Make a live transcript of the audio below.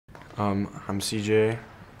I'm CJ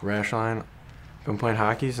Reuschlein. Been playing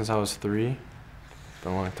hockey since I was 3.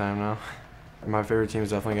 Been a long time now. My favorite team is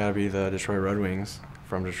definitely got to be the Detroit Red Wings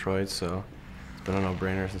from Detroit, so it's been a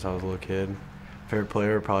no-brainer since I was a little kid. Favorite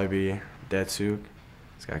player would probably be Datsuk.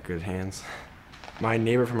 He's got good hands. My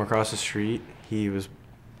neighbor from across the street,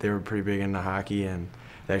 they were pretty big into hockey, and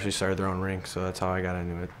they actually started their own rink, so that's how I got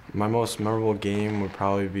into it. My most memorable game would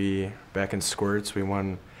probably be back in Squirts. We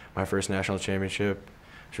won my first national championship.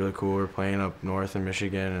 It was really cool. We were playing up north in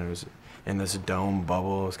Michigan, and it was in this dome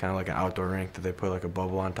bubble. It was kind of like an outdoor rink that they put like a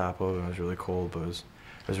bubble on top of. It was really cold, but it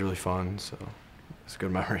was really fun, so it's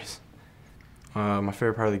good memories. My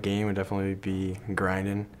favorite part of the game would definitely be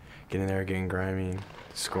grinding, getting there, getting grimy,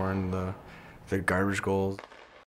 scoring the garbage goals.